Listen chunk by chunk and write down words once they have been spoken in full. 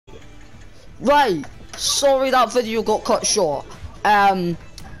Right. Sorry that video got cut short.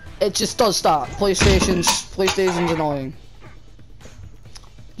 It just does that. PlayStation's annoying.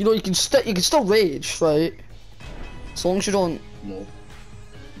 You know, you can still rage, right? As long as you don't. No.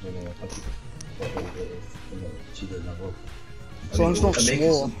 As long as you don't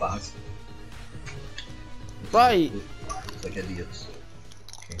swear. Right. Like idiots.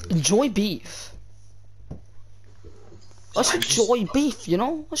 Enjoy beef. Let's enjoy beef, you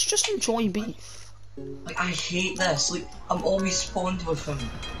know? Let's just enjoy beef. Like, I hate this. Like, I'm always spawned with him.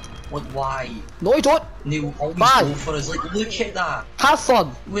 Like, why? No, you don't. And they always Bye. go for us. Like, look at that. Have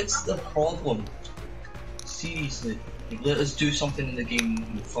fun. What's the problem? Seriously. Like, let us do something in the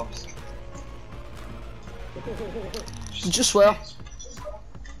game first. Did you swear?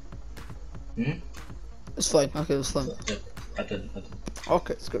 Hmm? It's fine. Okay, it's fine. I didn't.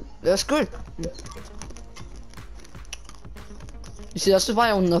 Okay, it's good. That's good. You see, that's why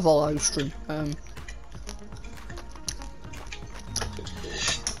I'll never live stream.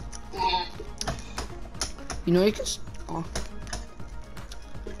 You know you can. Oh.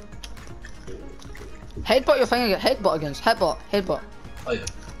 Headbutt your thing again. Headbutt against. Headbutt. Oh yeah.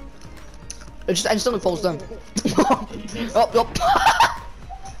 It just instantly falls down. Up.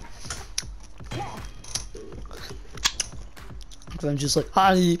 I'm just like,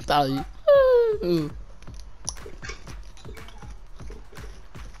 hi.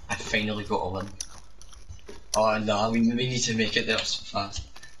 I finally got a win. Oh no, we need to make it there fast.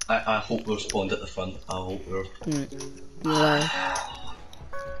 I hope we're spawned at the front. I hope we're. Yeah.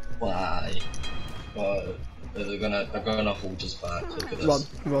 Why? They're gonna hold us back. Look at this.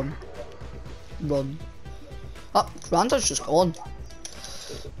 Run. Ah, Randa's just gone.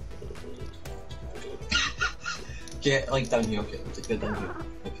 Get like down here. Okay, get down here.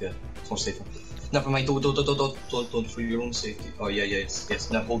 Okay, it's more safer. Never mind. Don't for your own safety. Oh yeah, yes.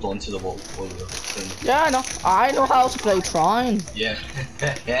 Now hold on to the wall. Yeah, I know how to play Trine. Yeah.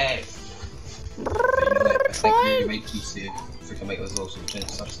 Hey. I think you might be safe. I think I might as well try and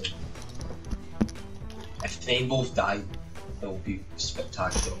search them. If they both die, it will be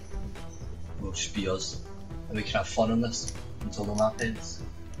spectacular. It'll just be us, and we can have fun on this until the map ends.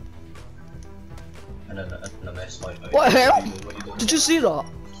 And a mess like that. What the hell? Did you see that?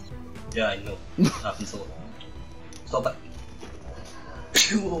 Yeah, I know. It happens a lot. Stop it.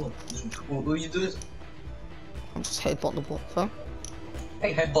 What are you doing? I'm just headbutting the block, huh?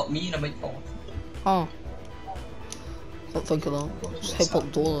 Hey, headbutt me and I might fall. Oh. Don't think of that. Just headbutt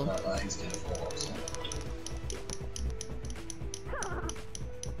the door then. That is gonna fall off, so.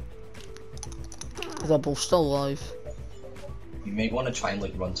 They're both still alive. You might want to try and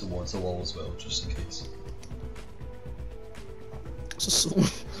like run towards the wall as well, just in case. It's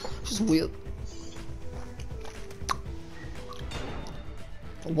just weird.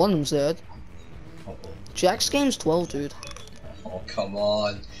 One of them's dead. Jack's game's 12, dude. Oh, come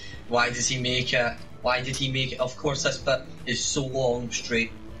on. Why does he make it? Why did he make it? Of course, this bit is so long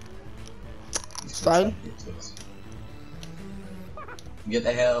straight. It's fine. Get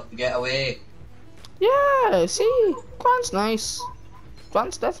the hell, get away. Yeah, see? Grant's nice.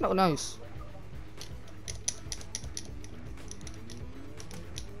 Grant's definitely nice.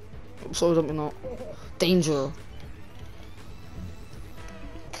 Sorry, don't be not. Danger.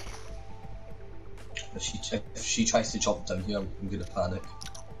 If she tries to jump down here, I'm gonna panic.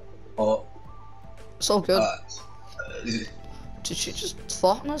 Oh. It's all good. Did she just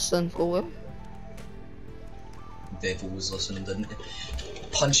fart on us and go away? The devil was listening, didn't he?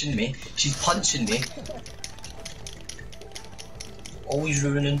 Punching me. She's punching me. Always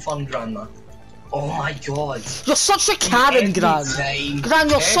ruining fun, Grandma. Oh my god. You're such a Karen, Gran. Gran,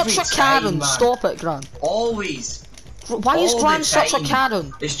 you're such a Karen. Man. Stop it, Gran. Always. Why is Gran such a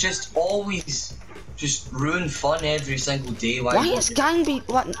Karen? It's just always just ruin fun every single day. Why is Gangby?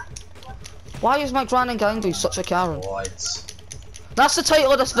 Why is my Gran and Gangby such a Karen? What? That's the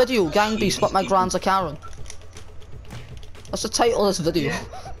title of this video. Gangby, but my Gran's a Karen. That's the title of this video. Yeah.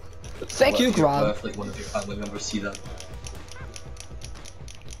 Thank you, Gran. Like one of your family members see that.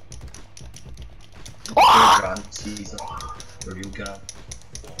 Oh! Gran sees it. The real Gran.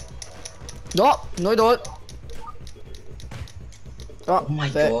 No, don't. Oh my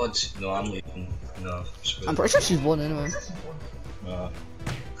god. No, I'm leaving. No. I'm pretty sure she's won anyway. No.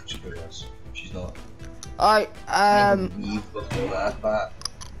 She's not. Alright, Leave before that, but.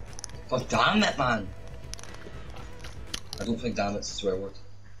 God damn it, man. I don't think damn it's a swear word.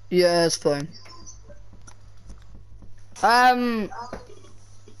 Yeah, it's fine.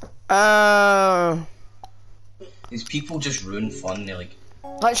 These people just ruin fun, they're like...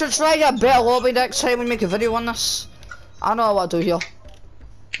 I should try to get a better lobby next time we make a video on this. I know what to do here.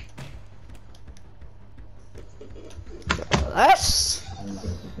 Yes.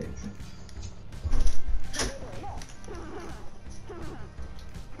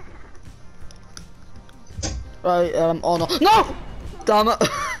 Right, oh no. No! Damn it!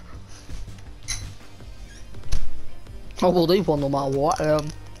 I will leave one no matter what,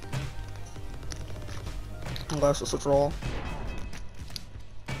 unless it's a draw.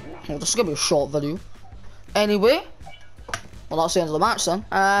 Well, this is gonna be a short video. Anyway, well that's the end of the match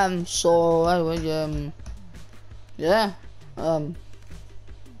then. So anyway, yeah,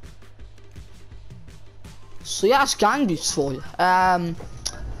 so yeah, it's gang beats for you.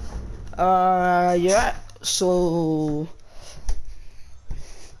 Yeah, so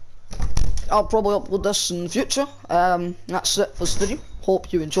I'll probably upload this in the future. That's it for this video.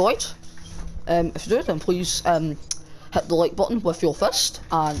 Hope you enjoyed. If you do, then please hit the like button with your fist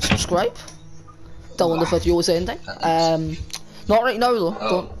and subscribe. Down when the video is ending. Not right now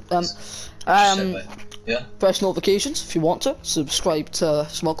though. Don't. Yeah. Press notifications if you want to. Subscribe to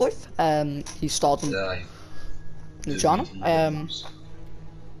Smugleaf. He's starting new channel.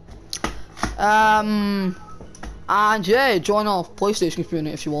 And yeah, join our PlayStation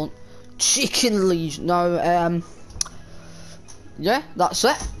community if you want. Chicken Legion. No, yeah, that's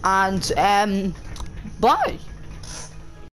it. And bye.